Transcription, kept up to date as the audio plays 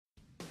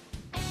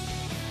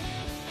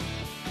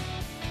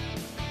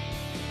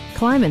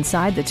Climb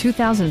inside the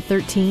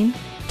 2013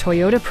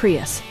 Toyota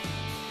Prius.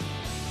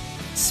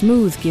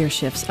 Smooth gear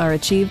shifts are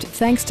achieved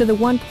thanks to the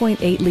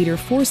 1.8-liter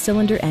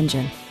four-cylinder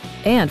engine.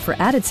 And for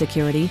added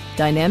security,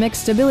 dynamic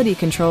stability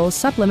control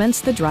supplements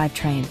the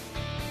drivetrain.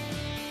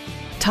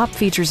 Top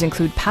features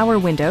include power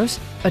windows,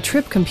 a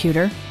trip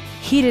computer,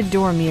 heated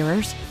door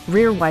mirrors,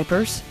 rear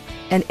wipers,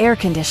 and air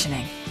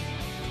conditioning.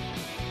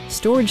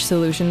 Storage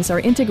solutions are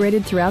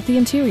integrated throughout the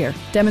interior,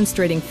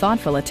 demonstrating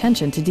thoughtful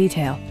attention to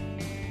detail.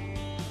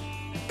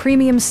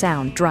 Premium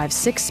sound drives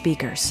 6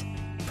 speakers,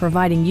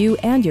 providing you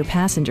and your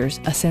passengers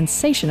a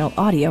sensational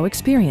audio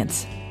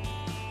experience.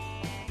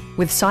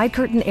 With side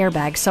curtain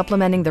airbags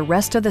supplementing the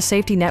rest of the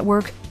safety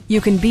network,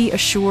 you can be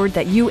assured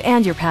that you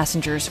and your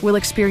passengers will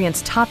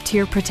experience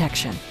top-tier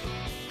protection.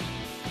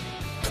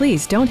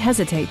 Please don't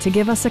hesitate to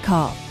give us a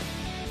call.